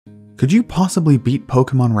Could you possibly beat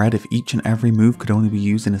Pokémon Red if each and every move could only be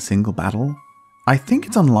used in a single battle? I think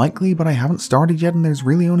it's unlikely, but I haven't started yet and there's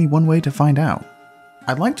really only one way to find out.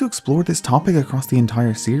 I'd like to explore this topic across the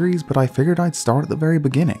entire series, but I figured I'd start at the very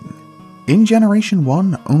beginning. In Generation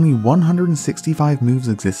 1, only 165 moves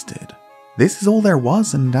existed. This is all there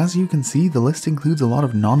was, and as you can see, the list includes a lot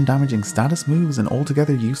of non-damaging status moves and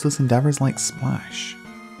altogether useless endeavors like Splash.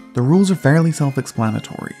 The rules are fairly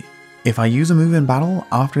self-explanatory. If I use a move in battle,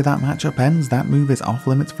 after that matchup ends, that move is off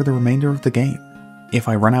limits for the remainder of the game. If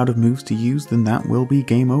I run out of moves to use, then that will be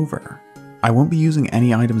game over. I won't be using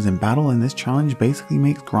any items in battle, and this challenge basically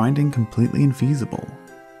makes grinding completely infeasible.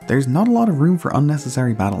 There's not a lot of room for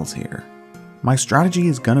unnecessary battles here. My strategy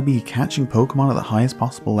is gonna be catching Pokemon at the highest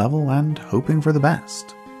possible level and hoping for the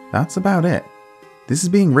best. That's about it. This is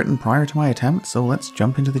being written prior to my attempt, so let's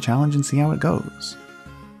jump into the challenge and see how it goes.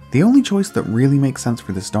 The only choice that really makes sense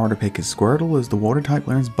for the starter pick is Squirtle, as the water type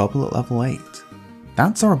learns Bubble at level 8.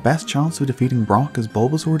 That's our best chance of defeating Brock, as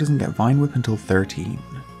Bulbasaur doesn't get Vine Whip until 13.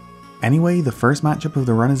 Anyway, the first matchup of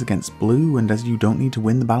the run is against Blue, and as you don't need to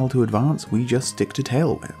win the battle to advance, we just stick to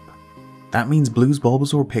Tail Whip. That means Blue's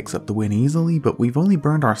Bulbasaur picks up the win easily, but we've only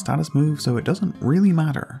burned our status move, so it doesn't really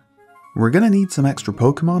matter. We're gonna need some extra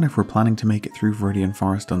Pokemon if we're planning to make it through Viridian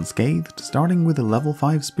Forest unscathed, starting with a level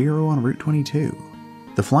 5 Spearow on Route 22.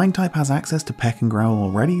 The flying type has access to Peck and Growl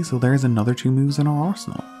already, so there's another 2 moves in our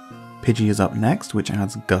arsenal. Pidgey is up next, which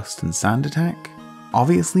adds Gust and Sand Attack.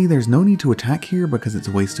 Obviously there's no need to attack here because it's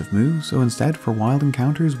a waste of moves, so instead for wild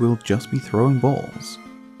encounters we'll just be throwing balls.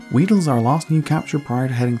 Weedle's our last new capture prior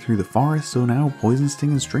to heading through the forest, so now Poison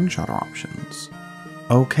Sting and String Shot are options.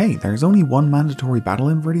 Okay, there's only one mandatory battle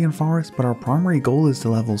in Viridian Forest, but our primary goal is to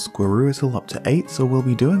level Squirtle up to 8, so we'll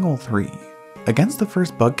be doing all 3. Against the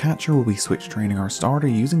first bug catcher, we'll be switch training our starter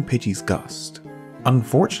using Pidgey's Gust.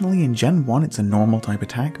 Unfortunately, in Gen 1 it's a normal type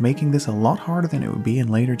attack, making this a lot harder than it would be in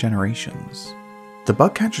later generations. The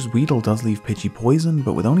bug catcher's Weedle does leave Pidgey poison,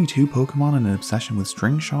 but with only 2 Pokemon and an obsession with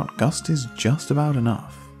String Shot, Gust is just about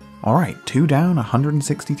enough. Alright, 2 down,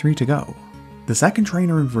 163 to go. The second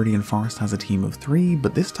trainer in Viridian Forest has a team of 3,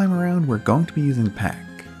 but this time around we're going to be using Peck.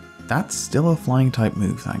 That's still a flying type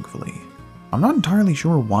move, thankfully. I'm not entirely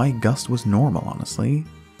sure why Gust was normal, honestly.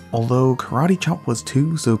 Although Karate Chop was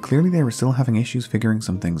too, so clearly they were still having issues figuring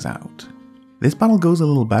some things out. This battle goes a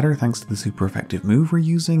little better thanks to the super effective move we're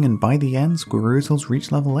using, and by the end Squirtle's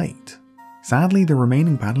reached level 8. Sadly, the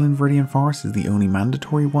remaining battle in Viridian Forest is the only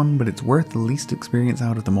mandatory one, but it's worth the least experience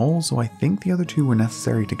out of them all, so I think the other 2 were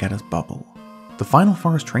necessary to get us Bubble. The final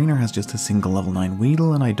forest trainer has just a single level 9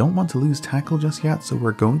 Weedle, and I don't want to lose Tackle just yet, so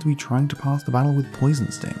we're going to be trying to pass the battle with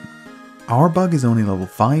Poison Sting. Our bug is only level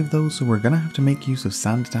 5 though, so we're gonna have to make use of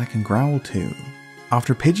Sand Attack and Growl too.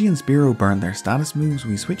 After Pidgey and Spearow burn their status moves,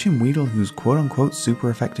 we switch in Weedle, whose quote-unquote super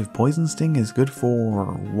effective Poison Sting is good for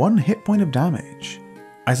 1 hit point of damage.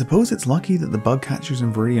 I suppose it's lucky that the bug catchers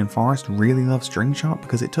in Viridian Forest really love String Shot,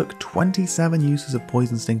 because it took 27 uses of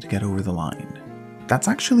Poison Sting to get over the line. That's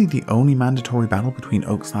actually the only mandatory battle between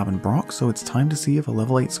Oak Slab and Brock, so it's time to see if a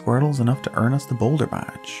level 8 Squirtle's enough to earn us the Boulder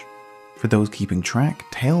Badge. For those keeping track,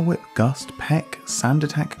 Tail Whip, Gust, Peck, Sand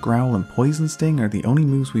Attack, Growl and Poison Sting are the only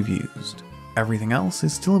moves we've used. Everything else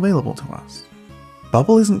is still available to us.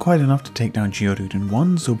 Bubble isn't quite enough to take down Geodude in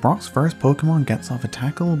 1, so Brock's first Pokemon gets off a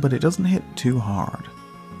tackle, but it doesn't hit too hard.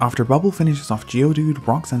 After Bubble finishes off Geodude,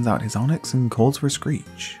 Brock sends out his Onix and calls for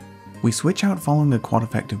Screech. We switch out following a quad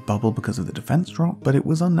effective Bubble because of the defense drop, but it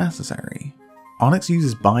was unnecessary. Onix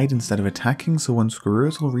uses Bide instead of attacking, so when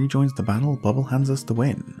Squirtle rejoins the battle, Bubble hands us the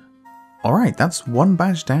win. Alright, that's 1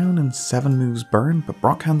 badge down and 7 moves burned, but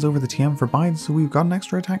Brock hands over the TM for Bide, so we've got an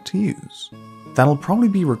extra attack to use. That'll probably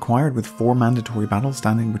be required with 4 mandatory battles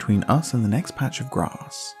standing between us and the next patch of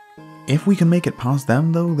grass. If we can make it past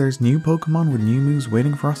them though, there's new Pokemon with new moves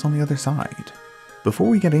waiting for us on the other side. Before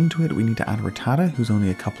we get into it, we need to add Rattata, who's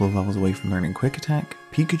only a couple of levels away from learning Quick Attack,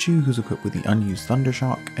 Pikachu, who's equipped with the unused Thunder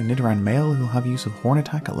Shock, and Nidoran Male, who'll have use of Horn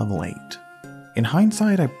Attack at level 8. In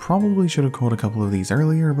hindsight, I probably should have caught a couple of these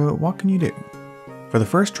earlier, but what can you do? For the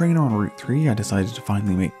first trainer on Route 3, I decided to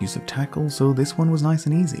finally make use of Tackle, so this one was nice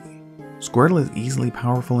and easy. Squirtle is easily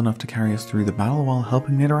powerful enough to carry us through the battle while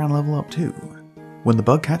helping Nidoran level up too. When the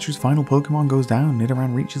bug catcher's final Pokemon goes down,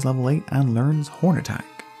 Nidoran reaches level 8 and learns Horn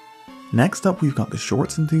Attack. Next up we've got the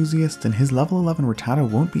Shorts Enthusiast, and his level 11 Rattata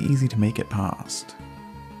won't be easy to make it past.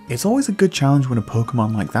 It's always a good challenge when a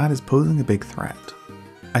Pokemon like that is posing a big threat.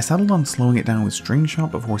 I settled on slowing it down with String Shot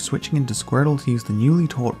before switching into Squirtle to use the newly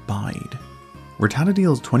taught Bide. Rattata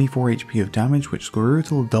deals 24 HP of damage, which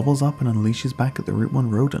Squirtle doubles up and unleashes back at the Route 1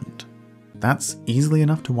 rodent. That's easily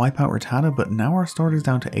enough to wipe out Rattata, but now our starter's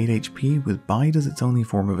down to 8 HP with Bite as its only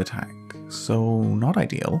form of attack, so not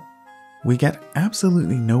ideal. We get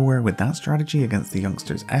absolutely nowhere with that strategy against the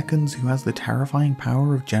youngster's Ekans, who has the terrifying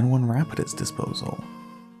power of Gen 1 Wrap at its disposal.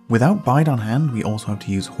 Without Bite on hand, we also have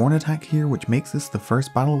to use Horn Attack here, which makes this the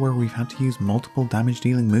first battle where we've had to use multiple damage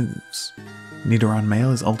dealing moves. Nidoran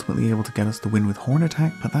Male is ultimately able to get us the win with Horn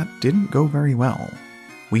Attack, but that didn't go very well.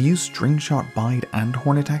 We use String Shot, Bite and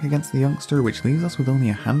Horn Attack against the youngster, which leaves us with only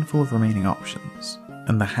a handful of remaining options,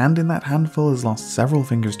 and the hand in that handful has lost several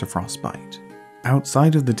fingers to Frostbite.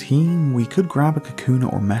 Outside of the team, we could grab a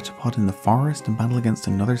Kakuna or Metapod in the forest and battle against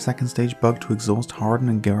another second stage bug to exhaust Harden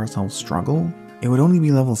and give ourselves Struggle. It would only be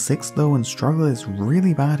level 6 though, and Struggle is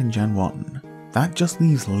really bad in Gen 1. That just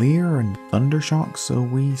leaves Leer and Thundershock, so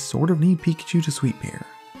we sort of need Pikachu to sweep here.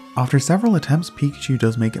 After several attempts, Pikachu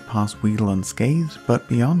does make it past Weedle unscathed, but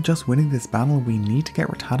beyond just winning this battle, we need to get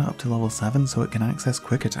Rattata up to level 7 so it can access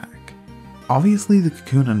Quick Attack. Obviously the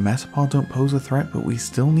Cocoon and Metapod don't pose a threat, but we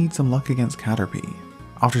still need some luck against Caterpie.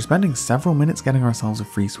 After spending several minutes getting ourselves a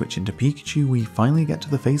free switch into Pikachu, we finally get to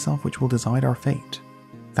the face-off which will decide our fate.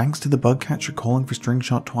 Thanks to the bug catcher calling for String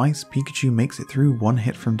Shot twice, Pikachu makes it through one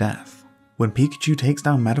hit from death. When Pikachu takes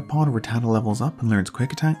down Metapod, Rattata levels up and learns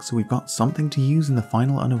Quick Attack, so we've got something to use in the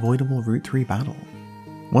final unavoidable Route 3 battle.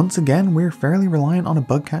 Once again, we're fairly reliant on a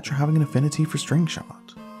bug catcher having an affinity for String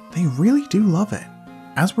Shot. They really do love it.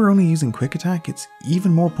 As we're only using Quick Attack, it's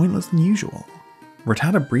even more pointless than usual.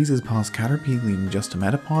 Rattata breezes past Caterpie, leaving just a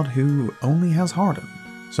Metapod who only has Harden.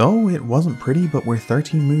 So it wasn't pretty, but we're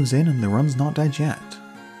 13 moves in and the run's not dead yet.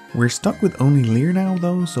 We're stuck with only Leer now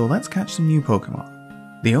though, so let's catch some new Pokemon.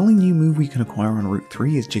 The only new move we can acquire on Route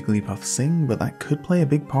 3 is Jigglypuff Sing, but that could play a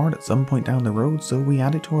big part at some point down the road, so we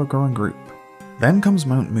add it to our growing group. Then comes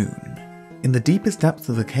Mount Moon. In the deepest depths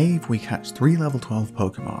of the cave, we catch 3 level 12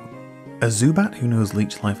 Pokemon. A Zubat who knows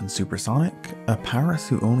Leech Life and Supersonic, a Paras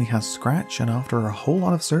who only has Scratch, and after a whole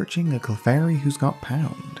lot of searching, a Clefairy who's got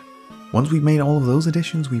Pound. Once we've made all of those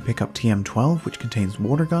additions, we pick up TM12, which contains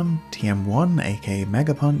Water Gun, TM1 aka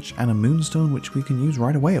Mega Punch, and a Moonstone which we can use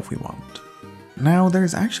right away if we want. Now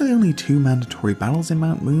there's actually only 2 mandatory battles in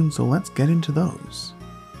Mount Moon, so let's get into those.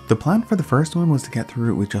 The plan for the first one was to get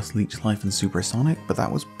through it with just Leech Life and Supersonic, but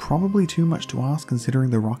that was probably too much to ask considering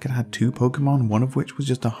the Rocket had 2 Pokemon, one of which was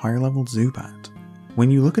just a higher leveled Zubat.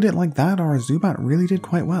 When you look at it like that, our Zubat really did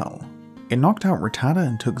quite well. It knocked out Rattata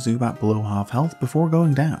and took Zubat below half health before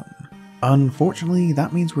going down. Unfortunately,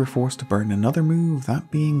 that means we're forced to burn another move,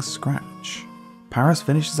 that being Scratch. Paras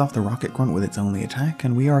finishes off the Rocket Grunt with its only attack,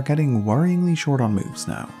 and we are getting worryingly short on moves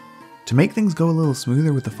now. To make things go a little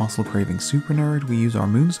smoother with the Fossil Craving Super Nerd, we use our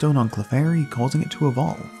Moonstone on Clefairy, causing it to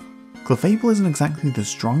evolve. Clefable isn't exactly the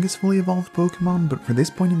strongest fully evolved Pokemon, but for this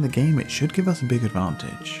point in the game it should give us a big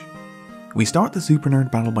advantage. We start the Super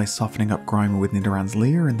Nerd battle by softening up Grimer with Nidoran's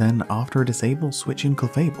Leer, and then after a Disable, switch in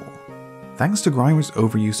Clefable. Thanks to Grimer's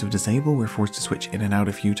overuse of Disable, we're forced to switch in and out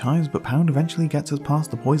a few times, but Pound eventually gets us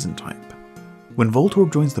past the Poison type. When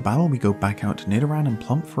Voltorb joins the battle, we go back out to Nidoran and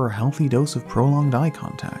plump for a healthy dose of prolonged eye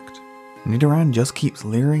contact. Nidoran just keeps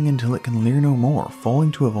leering until it can leer no more,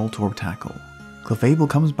 falling to a Voltorb tackle. Clefable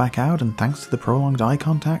comes back out, and thanks to the prolonged eye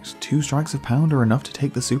contact, 2 strikes of Pound are enough to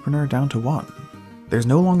take the Super Nerd down to 1. There's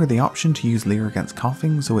no longer the option to use Leer against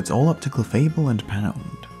Coughing, so it's all up to Clefable and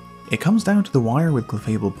Pound. It comes down to the wire with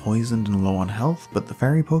Clefable poisoned and low on health, but the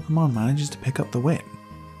fairy Pokemon manages to pick up the win.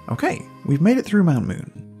 Okay, we've made it through Mount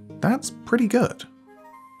Moon. That's pretty good.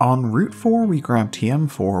 On Route 4 we grab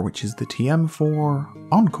TM4, which is the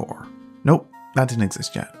TM4 Encore. Nope, that didn't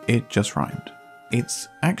exist yet, it just rhymed. It's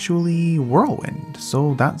actually Whirlwind,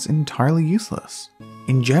 so that's entirely useless.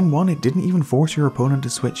 In Gen 1 it didn't even force your opponent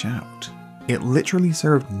to switch out. It literally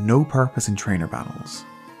served no purpose in trainer battles.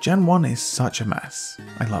 Gen 1 is such a mess,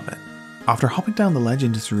 I love it. After hopping down the ledge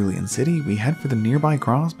into Cerulean City, we head for the nearby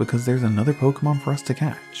grass because there's another Pokemon for us to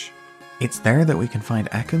catch. It's there that we can find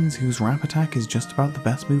Ekans, whose Wrap Attack is just about the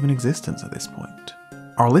best move in existence at this point.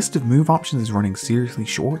 Our list of move options is running seriously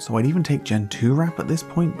short, so I'd even take Gen 2 Wrap at this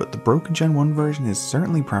point, but the broken Gen 1 version is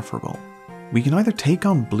certainly preferable. We can either take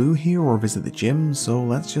on Blue here or visit the gym, so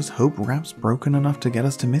let's just hope Wrap's broken enough to get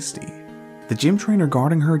us to Misty. The gym trainer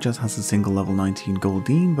guarding her just has a single level 19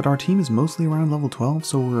 Goldeen, but our team is mostly around level 12,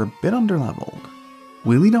 so we're a bit underleveled.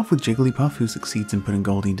 We lead off with Jigglypuff, who succeeds in putting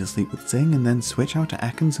Goldeen to sleep with Sing, and then switch out to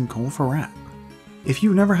Ekans and call for Wrap. If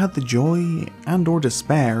you've never had the joy and or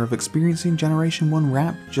despair of experiencing Generation 1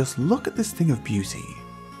 Wrap, just look at this thing of beauty.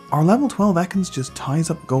 Our level 12 Ekans just ties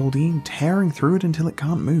up Goldeen, tearing through it until it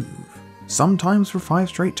can't move, sometimes for 5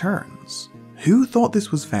 straight turns. Who thought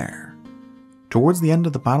this was fair? Towards the end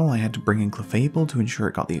of the battle I had to bring in Clefable to ensure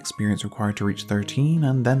it got the experience required to reach 13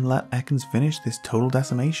 and then let Ekans finish this total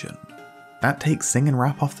decimation. That takes Sing and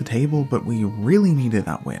Rap off the table, but we really needed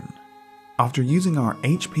that win. After using our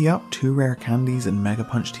HP up, 2 rare candies and Mega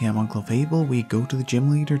Punch TM on Clefable, we go to the gym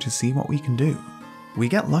leader to see what we can do. We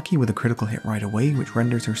get lucky with a critical hit right away, which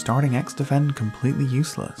renders her starting X defend completely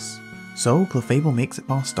useless. So Clefable makes it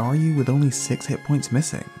past Staryu with only 6 hit points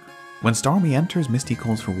missing. When Starmie enters, Misty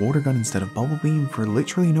calls for Water Gun instead of Bubble Beam for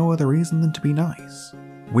literally no other reason than to be nice.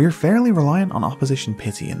 We're fairly reliant on opposition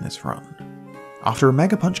pity in this run. After a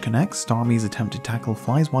Mega Punch connects, Starmie's attempted tackle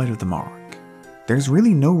flies wide of the mark. There's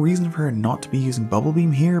really no reason for her not to be using Bubble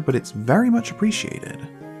Beam here, but it's very much appreciated.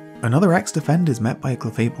 Another X defend is met by a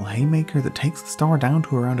Clefable Haymaker that takes the star down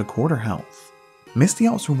to around a quarter health. Misty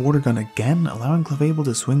opts for Water Gun again, allowing Clefable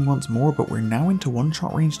to swing once more, but we're now into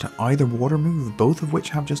one-shot range to either water move, both of which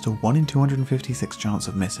have just a 1 in 256 chance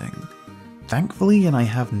of missing. Thankfully, and I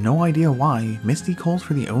have no idea why, Misty calls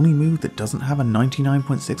for the only move that doesn't have a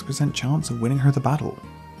 99.6% chance of winning her the battle.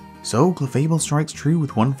 So Clefable strikes true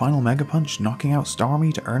with one final Mega Punch, knocking out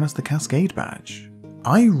Starmie to earn us the Cascade badge.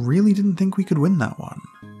 I really didn't think we could win that one.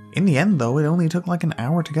 In the end though, it only took like an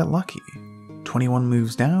hour to get lucky. 21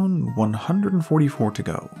 moves down, 144 to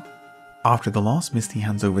go. After the loss, Misty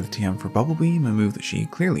hands over the TM for Bubble Beam, a move that she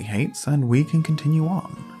clearly hates, and we can continue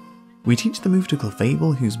on. We teach the move to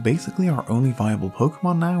Clefable, who's basically our only viable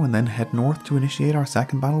Pokemon now, and then head north to initiate our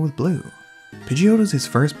second battle with Blue. Pidgeotto's his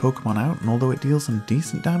first Pokemon out, and although it deals some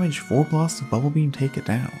decent damage, 4 blasts of Bubble Beam take it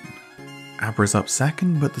down. Abra's up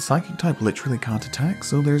second, but the Psychic type literally can't attack,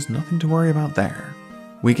 so there's nothing to worry about there.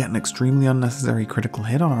 We get an extremely unnecessary critical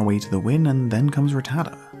hit on our way to the win, and then comes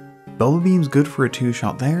Rattata. Bubble Beam's good for a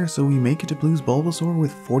 2-shot there, so we make it to Blue's Bulbasaur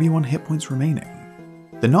with 41 hit points remaining.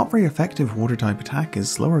 The not very effective water type attack is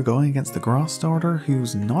slower going against the Grass starter,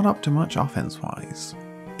 who's not up to much offense wise.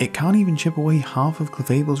 It can't even chip away half of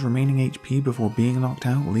Clefable's remaining HP before being knocked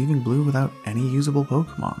out, leaving Blue without any usable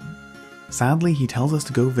Pokemon. Sadly, he tells us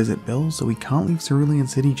to go visit Bill, so we can't leave Cerulean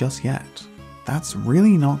City just yet. That's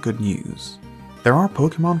really not good news. There are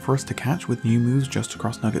Pokemon for us to catch with new moves just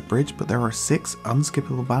across Nugget Bridge, but there are 6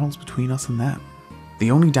 unskippable battles between us and them. The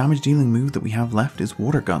only damage dealing move that we have left is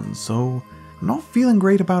Water Gun, so I'm not feeling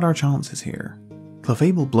great about our chances here.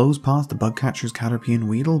 Clefable blows past the Bugcatcher's Caterpie and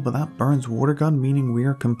Weedle, but that burns Water Gun, meaning we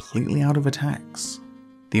are completely out of attacks.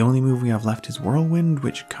 The only move we have left is Whirlwind,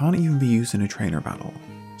 which can't even be used in a trainer battle.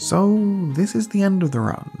 So this is the end of the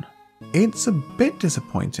run. It's a bit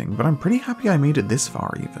disappointing, but I'm pretty happy I made it this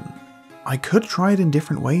far even. I could try it in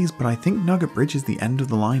different ways, but I think Nugget Bridge is the end of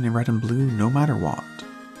the line in Red and Blue no matter what.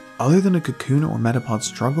 Other than a Kakuna or Metapod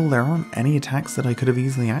struggle, there aren't any attacks that I could have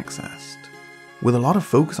easily accessed. With a lot of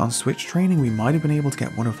focus on switch training, we might have been able to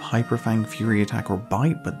get one of Hyper Fang, Fury Attack or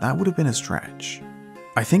Bite, but that would have been a stretch.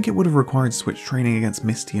 I think it would have required switch training against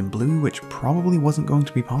Misty and Blue, which probably wasn't going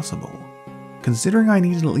to be possible. Considering I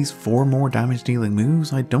needed at least 4 more damage dealing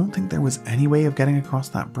moves, I don't think there was any way of getting across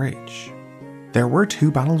that bridge. There were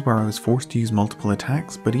 2 battles where I was forced to use multiple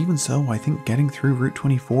attacks, but even so I think getting through Route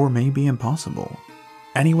 24 may be impossible.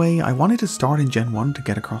 Anyway, I wanted to start in Gen 1 to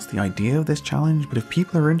get across the idea of this challenge, but if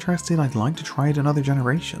people are interested I'd like to try it in other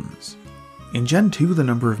generations. In Gen 2 the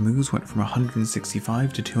number of moves went from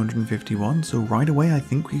 165 to 251, so right away I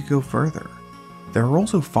think we could go further. There are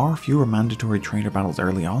also far fewer mandatory trainer battles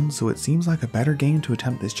early on, so it seems like a better game to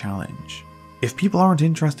attempt this challenge. If people aren't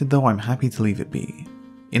interested though, I'm happy to leave it be.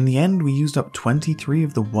 In the end, we used up 23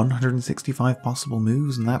 of the 165 possible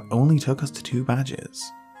moves, and that only took us to 2 badges.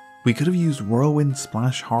 We could have used Whirlwind,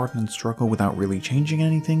 Splash, Harden, and Struggle without really changing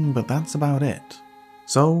anything, but that's about it.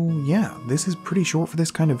 So yeah, this is pretty short for this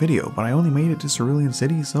kind of video, but I only made it to Cerulean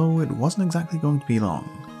City, so it wasn't exactly going to be long.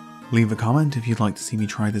 Leave a comment if you'd like to see me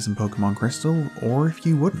try this in Pokemon Crystal, or if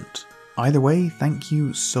you wouldn't. Either way, thank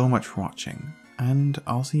you so much for watching, and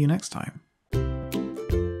I'll see you next time.